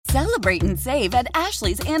Celebrate and save at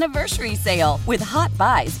Ashley's Anniversary Sale. With Hot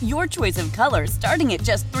Buys, your choice of colors starting at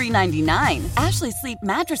just $3.99. Ashley Sleep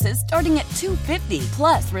mattresses starting at $2.50.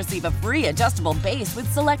 Plus, receive a free adjustable base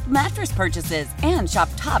with select mattress purchases. And shop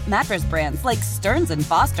top mattress brands like Stearns &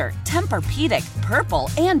 Foster, Tempur-Pedic, Purple,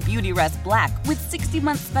 and Beautyrest Black with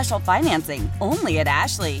 60-month special financing. Only at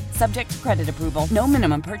Ashley. Subject to credit approval. No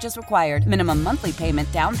minimum purchase required. Minimum monthly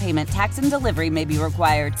payment, down payment, tax, and delivery may be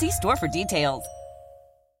required. See store for details.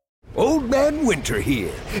 Old Man Winter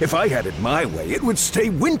here. If I had it my way, it would stay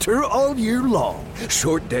winter all year long.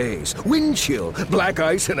 Short days, wind chill, black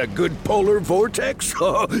ice, and a good polar vortex.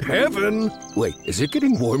 Oh, heaven. Wait, is it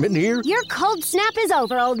getting warm in here? Your cold snap is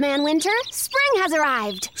over, Old Man Winter. Spring has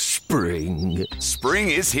arrived. Spring.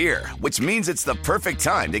 Spring is here, which means it's the perfect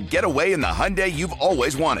time to get away in the Hyundai you've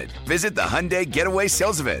always wanted. Visit the Hyundai Getaway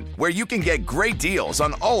Sales Event, where you can get great deals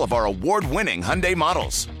on all of our award-winning Hyundai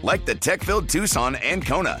models, like the tech-filled Tucson and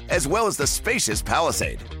Kona, as well as the spacious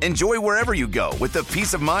Palisade. Enjoy wherever you go with the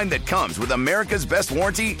peace of mind that comes with America's best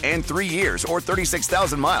warranty and 3 years or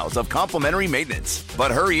 36,000 miles of complimentary maintenance.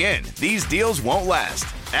 But hurry in, these deals won't last.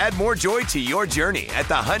 Add more joy to your journey at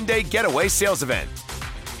the Hyundai Getaway Sales Event.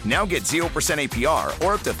 Now get 0% APR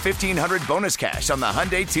or up to $1,500 bonus cash on the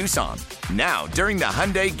Hyundai Tucson. Now, during the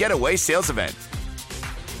Hyundai Getaway Sales Event.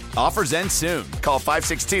 Offers end soon. Call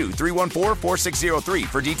 562-314-4603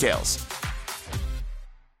 for details.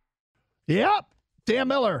 Yep. Dan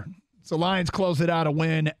Miller. The Lions close it out a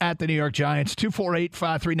win at the New York Giants.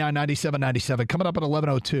 248-539-9797. Coming up at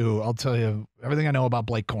 11:02, I'll tell you everything I know about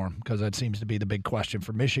Blake Corum, because that seems to be the big question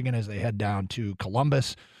for Michigan as they head down to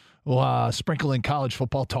Columbus. We'll sprinkle in college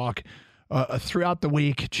football talk throughout the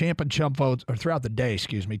week, champ and chump votes, or throughout the day,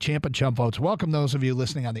 champ and chump votes. Welcome those of you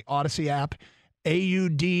listening on the Odyssey app,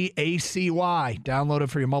 AUDACY. Download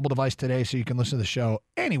it for your mobile device today so you can listen to the show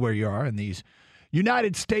anywhere you are in these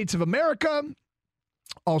United States of America.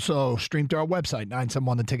 Also stream through our website,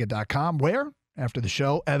 971theticket.com, where, after the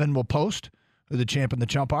show, Evan will post who the champ and the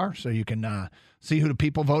chump are, so you can see who the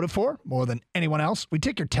people voted for more than anyone else. We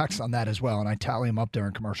take your texts on that as well, and I tally them up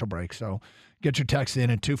during commercial break. So get your text in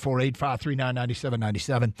at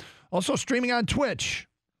 248-539-9797. Also streaming on Twitch,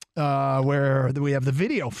 where we have the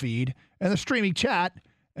video feed and the streaming chat,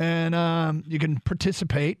 and you can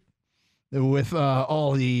participate with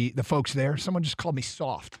all the folks there. Someone just called me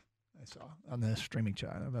soft, I saw on the streaming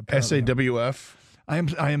chat. SAWF? I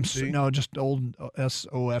am no, just old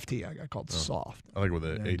SOFT. I got called soft. I like with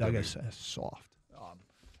the Doug says soft.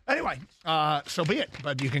 Anyway, so be it.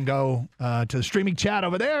 But you can go to the streaming chat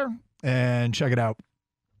over there and check it out,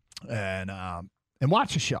 and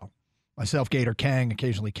watch the show. Myself, Gator, Kang,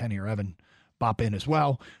 occasionally Kenny or Evan bop in as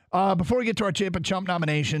well. Before we get to our champ and chump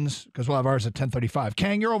nominations, because we'll have ours at 10:35.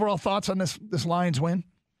 Kang, your overall thoughts on this Lions win?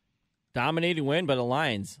 Dominating win by the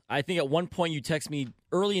Lions. I think at one point you text me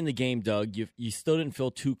early in the game, Doug, you still didn't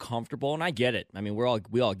feel too comfortable, and I get it. I mean,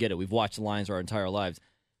 we all get it. We've watched the Lions our entire lives.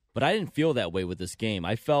 But I didn't feel that way with this game.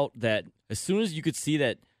 I felt that as soon as you could see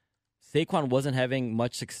that Saquon wasn't having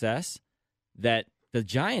much success, that the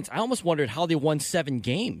Giants, I almost wondered how they won 7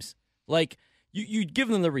 games. Like, you'd give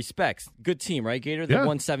them the respects. Good team, right, Gator? They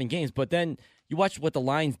won 7 games. But then you watch what the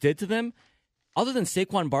Lions did to them. Other than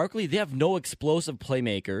Saquon Barkley, they have no explosive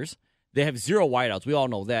playmakers. They have 0 wideouts. We all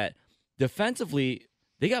know that. Defensively,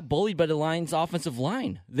 they got bullied by the Lions' offensive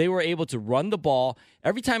line. They were able to run the ball.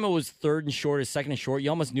 Every time it was 3rd and short or 2nd and short, you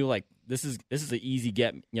almost knew, like, this is an easy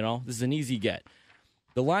get, This is an easy get.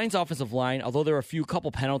 The Lions' offensive line, although there were a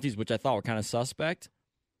couple penalties, which I thought were kind of suspect,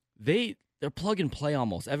 they're plug and play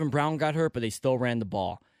almost. Evan Brown got hurt, but they still ran the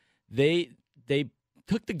ball. They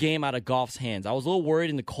took the game out of Goff's hands. I was a little worried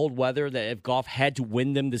in the cold weather that if Goff had to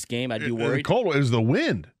win them this game, I'd be worried. The cold, it was the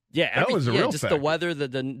wind. Yeah, that was a real just factor. The weather,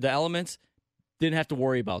 the elements, didn't have to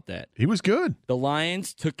worry about that. He was good. The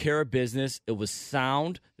Lions took care of business. It was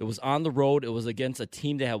sound. It was on the road. It was against a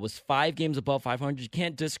team that was 5 games above 500. You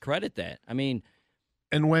can't discredit that. I mean,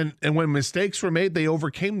 and when mistakes were made, they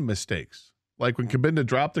overcame mistakes. Like when Kabinda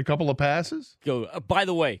dropped a couple of passes. By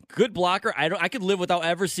the way, good blocker. I could live without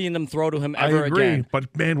ever seeing them throw to him ever again. I agree,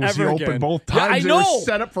 but man, was ever he open again. both times? Yeah, I know. They were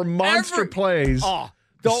set up for monster plays. Oh,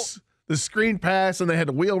 the screen pass, and they had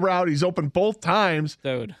the wheel route. He's open both times.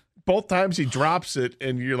 Dude. Both times he drops it,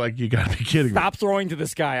 and you're like, you got to be kidding me. Stop throwing to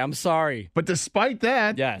this guy. I'm sorry. But despite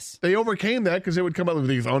that, yes, they overcame that because they would come up with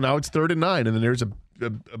these, oh, now it's 3rd and 9. And then there's a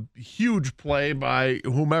huge play by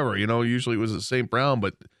whomever. Usually it was at St. Brown,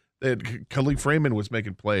 but Khalif Freeman was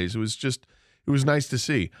making plays. It was nice to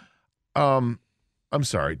see. I'm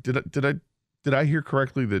sorry. Did I hear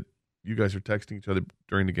correctly that you guys are texting each other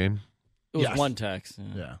during the game? It was one text.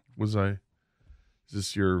 Yeah. Is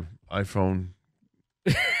this your iPhone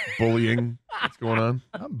bullying that's going on?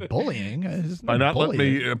 Not bullying. By not letting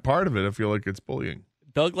me a part of it, I feel like it's bullying.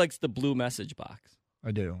 Doug likes the blue message box.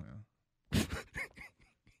 I do. Yeah.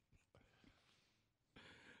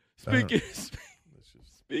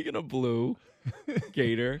 Speaking of blue,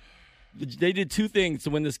 Gator, they did two things to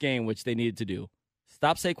win this game, which they needed to do.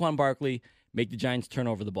 Stop Saquon Barkley, make the Giants turn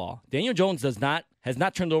over the ball. Daniel Jones has not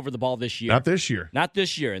turned over the ball this year. Not this year.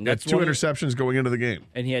 And that's two interceptions going into the game.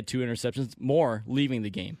 And he had 2 interceptions more leaving the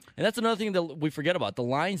game. And that's another thing that we forget about. The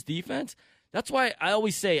Lions defense, that's why I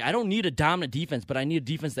always say I don't need a dominant defense, but I need a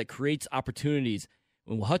defense that creates opportunities.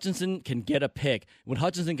 When Hutchinson can get a pick, when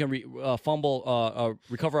Hutchinson can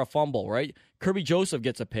recover a fumble, right? Kirby Joseph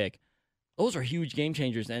gets a pick. Those are huge game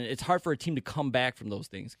changers, and it's hard for a team to come back from those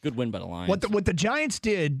things. Good win by the Lions. What the Giants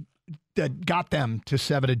did that got them to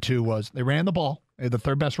 7-2 was they ran the ball. They had the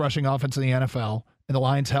third best rushing offense in the NFL, and the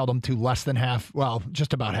Lions held them to less than half, well,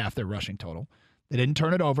 just about half their rushing total. They didn't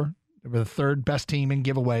turn it over. They were the third best team in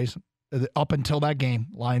giveaways. Up until that game,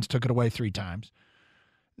 Lions took it away 3 times.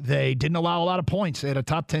 They didn't allow a lot of points. They had a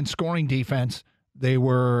top 10 scoring defense. They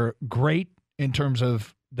were great in terms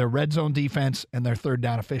of their red zone defense and their third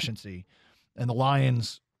down efficiency. And the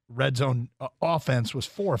Lions' red zone offense was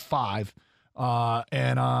 4 of 5.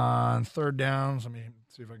 And on third downs, let me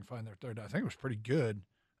see if I can find their third down. I think it was pretty good.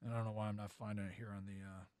 I don't know why I'm not finding it here on the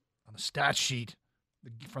stat sheet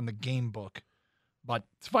from the game book. But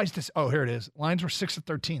suffice to say, here it is. Lions were 6 of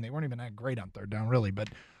 13. They weren't even that great on third down, really. But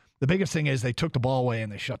the biggest thing is they took the ball away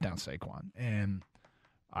and they shut down Saquon. And,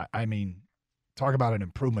 I mean, talk about an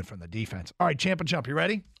improvement from the defense. All right, Champ and Chump, you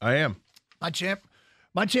ready? I am. My champ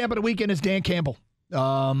of the weekend is Dan Campbell.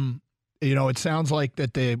 It sounds like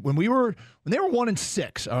that when they were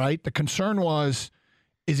 1-6, all right, the concern was,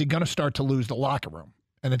 is he going to start to lose the locker room?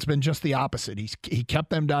 And it's been just the opposite. He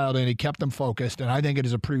kept them dialed in. He kept them focused. And I think it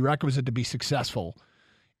is a prerequisite to be successful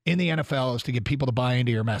in the NFL is to get people to buy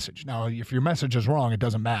into your message. Now, if your message is wrong, it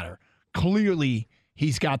doesn't matter. Clearly,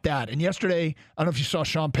 he's got that. And yesterday, I don't know if you saw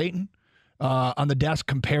Sean Payton on the desk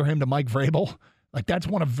compare him to Mike Vrabel. Like, that's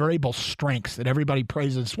one of Vrabel's strengths that everybody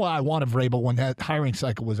praises. That's why I wanted Vrabel when that hiring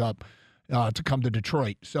cycle was up to come to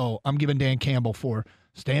Detroit. So I'm giving Dan Campbell for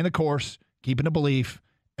staying the course, keeping the belief,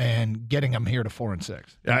 and getting him here to 4-6.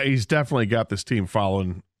 Yeah, he's definitely got this team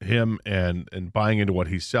following him and buying into what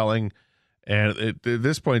he's selling. And at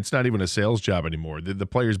this point, it's not even a sales job anymore. The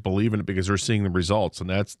players believe in it because they're seeing the results, and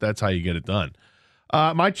that's how you get it done.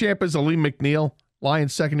 My champ is Aleem McNeil,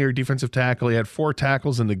 Lions secondary defensive tackle. He had 4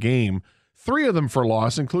 tackles in the game, 3 of them for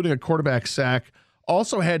loss, including a quarterback sack.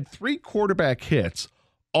 Also had 3 quarterback hits,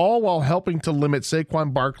 all while helping to limit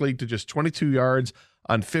Saquon Barkley to just 22 yards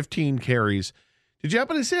on 15 carries. Did you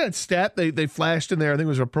happen to see that stat they flashed in there? I think it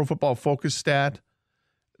was a Pro Football Focus stat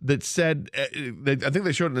that said, I think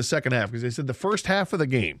they showed it in the second half, because they said the first half of the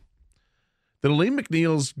game, that Aleem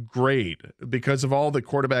McNeil's grade, because of all the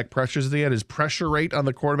quarterback pressures that he had, his pressure rate on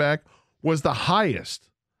the quarterback was the highest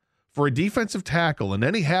for a defensive tackle in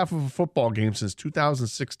any half of a football game since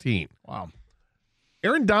 2016. Wow.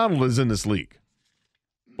 Aaron Donald is in this league.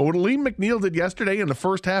 But what Aleem McNeil did yesterday in the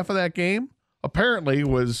first half of that game apparently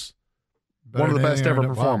was one of the best ever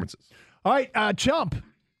performances. All right, Chump.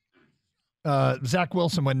 Zach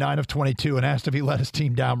Wilson went 9 of 22 and asked if he let his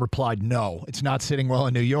team down, replied no. It's not sitting well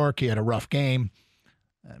in New York. He had a rough game.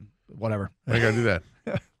 Whatever. Why you got to do that?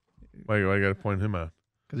 Why you got to point him out?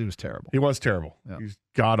 Because he was terrible. He was terrible. Yeah. He's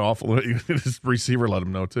god-awful. His receiver let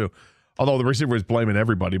him know, too. Although the receiver was blaming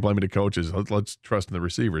everybody, blaming the coaches. Let's trust in the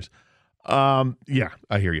receivers. Yeah,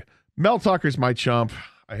 I hear you. Mel Tucker's my chump.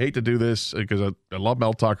 I hate to do this because I love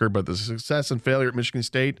Mel Tucker, but the success and failure at Michigan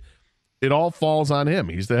State, it all falls on him.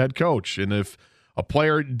 He's the head coach. And if a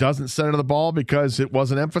player doesn't center the ball because it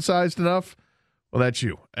wasn't emphasized enough, well, that's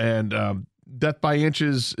you. And death by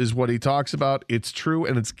inches is what he talks about. It's true,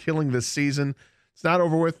 and it's killing this season. It's not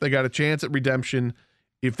over with. They got a chance at redemption.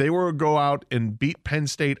 If they were to go out and beat Penn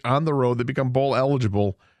State on the road, they become bowl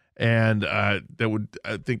eligible, and that would,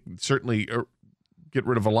 I think, certainly get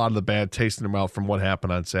rid of a lot of the bad taste in their mouth from what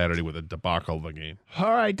happened on Saturday with a debacle of the game.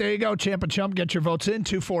 All right, there you go, Champ and Chump. Get your votes in,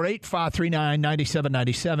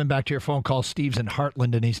 248-539-9797. Back to your phone call. Steve's in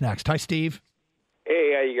Heartland, and he's next. Hi, Steve.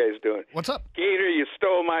 Hey, how you guys doing? What's up? Gator, you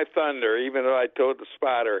stole my thunder, even though I told the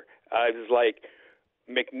spotter. I was like,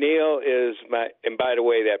 McNeil is my, and by the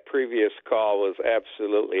way, that previous call was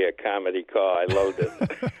absolutely a comedy call. I loved it.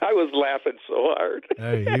 I was laughing so hard.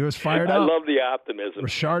 Hey, he was fired up. I love the optimism.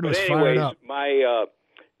 Richard was fired up. My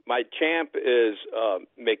champ is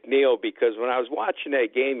McNeil, because when I was watching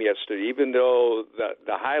that game yesterday, even though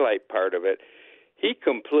the highlight part of it, he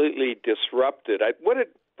completely disrupted. What did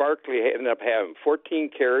Barkley ended up having 14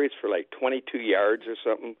 carries for like 22 yards or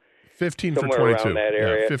something. 15 for 22. Somewhere around that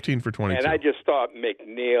area. Yeah, 15 for 22. And I just thought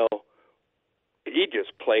McNeil, he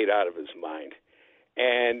just played out of his mind.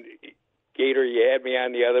 And Gator, you had me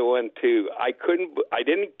on the other one too. I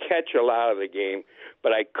didn't catch a lot of the game,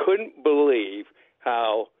 but I couldn't believe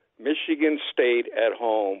how Michigan State at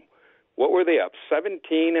home, what were they up,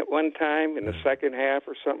 17 at one time in the second half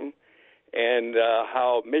or something? And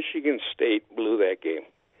how Michigan State blew that game.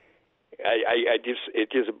 I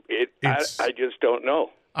just don't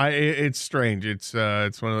know. It's strange. It's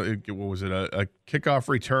one of what was it? A kickoff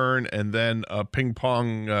return and then a ping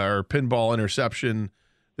pong or pinball interception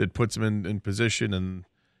that puts them in position, and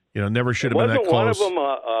never should have been that close. Wasn't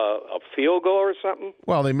one of them a field goal or something?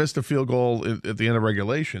 Well, they missed a field goal at the end of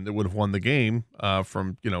regulation that would have won the game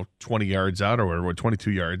from 20 yards out or whatever,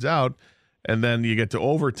 22 yards out, and then you get to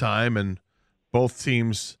overtime and both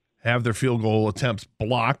teams have their field goal attempts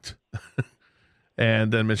blocked.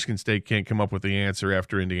 And then Michigan State can't come up with the answer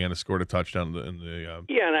after Indiana scored a touchdown in the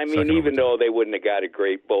yeah, and I mean, even though they wouldn't have got a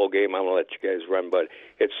great bowl game, I'm going to let you guys run, but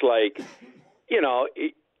it's like,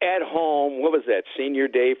 at home, what was that, senior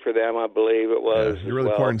day for them, I believe it was. Yeah, you're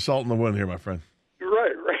really pouring salt in the wound here, my friend.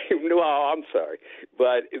 Right. No, I'm sorry.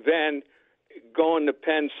 But then going to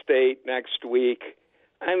Penn State next week,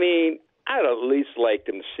 I mean, I'd at least like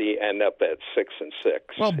them to end up at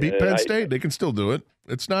 6-6. Well, beat Penn State. They can still do it.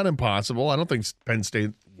 It's not impossible. I don't think Penn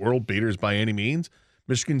State world beaters by any means.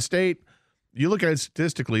 Michigan State, you look at it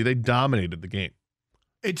statistically, they dominated the game.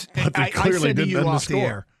 I said to you off the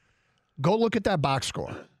air, go look at that box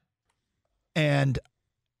score. And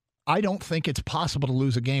I don't think it's possible to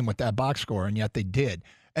lose a game with that box score, and yet they did.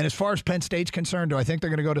 And as far as Penn State's concerned, do I think they're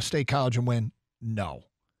going to go to State College and win? No.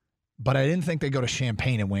 But I didn't think they'd go to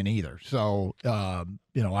Champaign and win either. So, I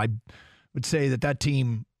would say that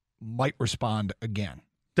team might respond again.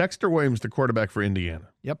 Dexter Williams, the quarterback for Indiana.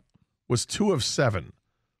 Yep. Was 2 of 7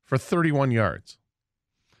 for 31 yards.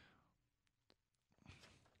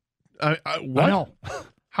 What? I know.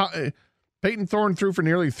 Peyton Thorne threw for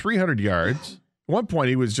nearly 300 yards. At one point,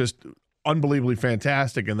 he was just unbelievably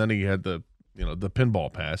fantastic, and then he had the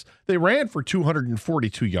pinball pass. They ran for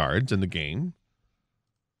 242 yards in the game,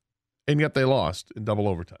 and yet they lost in double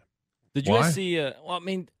overtime. Did you guys see?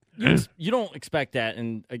 You don't expect that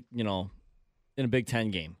in a Big Ten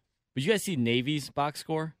game. But you guys see Navy's box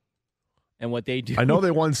score and what they do? I know they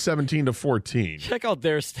won 17-14. Check out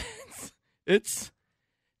their stats. It's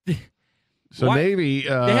Navy. They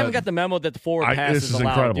haven't got the memo that the forward pass is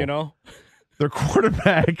allowed. Incredible. Their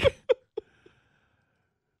quarterback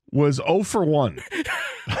was 0 for 1.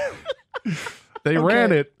 They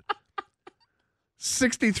ran it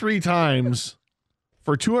 63 times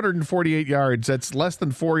for 248 yards. That's less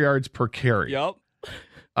than 4 yards per carry. Yep.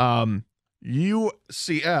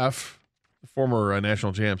 UCF, former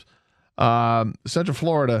national champs, Central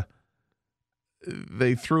Florida,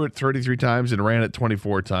 they threw it 33 times and ran it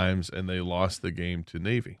 24 times, and they lost the game to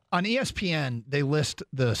Navy. On ESPN, they list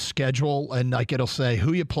the schedule, and it'll say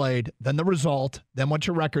who you played, then the result, then what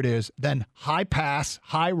your record is, then high pass,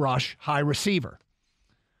 high rush, high receiver.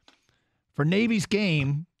 For Navy's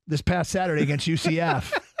game this past Saturday against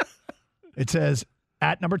UCF, it says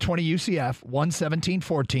at number 20 UCF,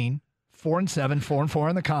 1-17-14, 4-7, 4-4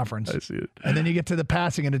 in the conference. I see it. And then you get to the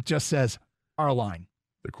passing, and it just says our line.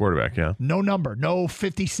 The quarterback, yeah. No number, no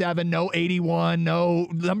 57, no 81, no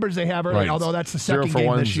numbers they have early, right. Although that's the second game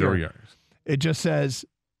 1, this year. 0 yards. It just says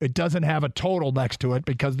it doesn't have a total next to it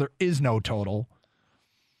because there is no total.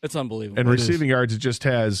 It's unbelievable. And receiving yards, it just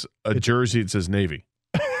has a jersey that says Navy.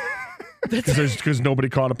 Because nobody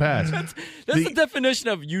caught a pass. That's the definition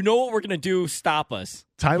of what we're going to do, stop us.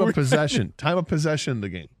 Time of possession in the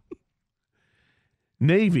game.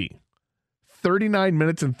 Navy, 39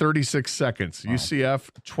 minutes and 36 seconds. Wow. UCF,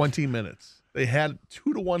 20 minutes. They had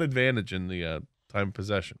 2-1 advantage in the time of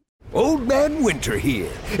possession. Old Man Winter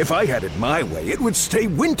here. If I had it my way, it would stay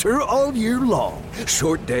winter all year long.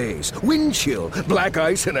 Short days, wind chill, black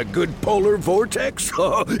ice, and a good polar vortex.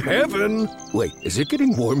 Oh, heaven. Wait, is it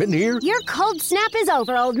getting warm in here? Your cold snap is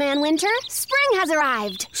over, Old Man Winter. Spring has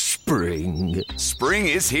arrived. Spring. Spring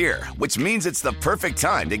is here, which means it's the perfect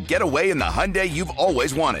time to get away in the Hyundai you've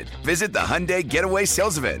always wanted. Visit the Hyundai Getaway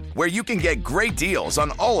Sales Event, where you can get great deals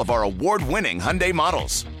on all of our award-winning Hyundai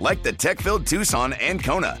models, like the tech-filled Tucson and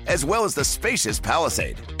Kona, as well as the spacious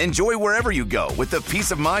Palisade. Enjoy wherever you go with the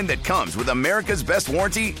peace of mind that comes with America's best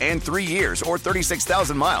warranty and 3 years or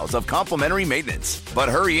 36,000 miles of complimentary maintenance. But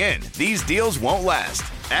hurry in, these deals won't last.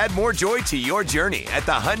 Add more joy to your journey at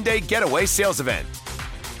the Hyundai Getaway Sales Event.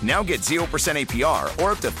 Now get 0% APR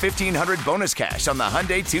or up to $1,500 bonus cash on the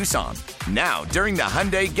Hyundai Tucson. Now, during the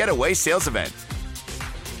Hyundai Getaway Sales Event.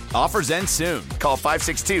 Offers end soon. Call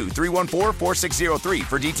 562-314-4603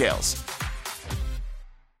 for details.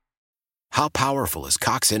 How powerful is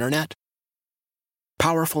Cox Internet?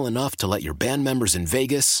 Powerful enough to let your band members in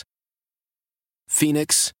Vegas,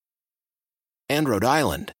 Phoenix, and Rhode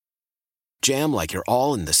Island jam like you're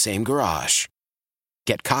all in the same garage.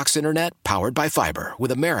 Get Cox Internet powered by fiber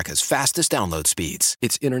with America's fastest download speeds.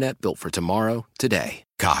 It's internet built for tomorrow, today.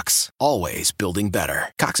 Cox, always building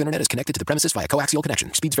better. Cox Internet is connected to the premises via coaxial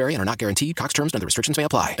connection. Speeds vary and are not guaranteed. Cox terms and other restrictions may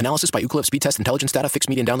apply. Analysis by Ookla Speed Test Intelligence Data. Fixed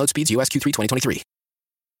median download speeds. US Q3 2023.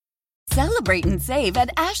 Celebrate and save at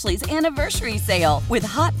Ashley's Anniversary Sale. With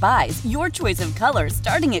Hot Buys, your choice of colors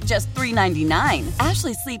starting at just $3.99.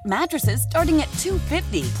 Ashley Sleep mattresses starting at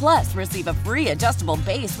 $2.50. Plus, receive a free adjustable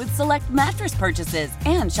base with select mattress purchases.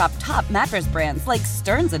 And shop top mattress brands like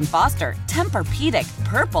Stearns & Foster, Tempur-Pedic,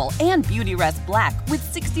 Purple, and Beautyrest Black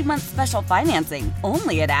with 60-month special financing.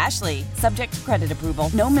 Only at Ashley. Subject to credit approval.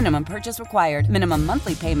 No minimum purchase required. Minimum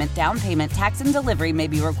monthly payment, down payment, tax, and delivery may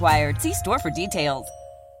be required. See store for details.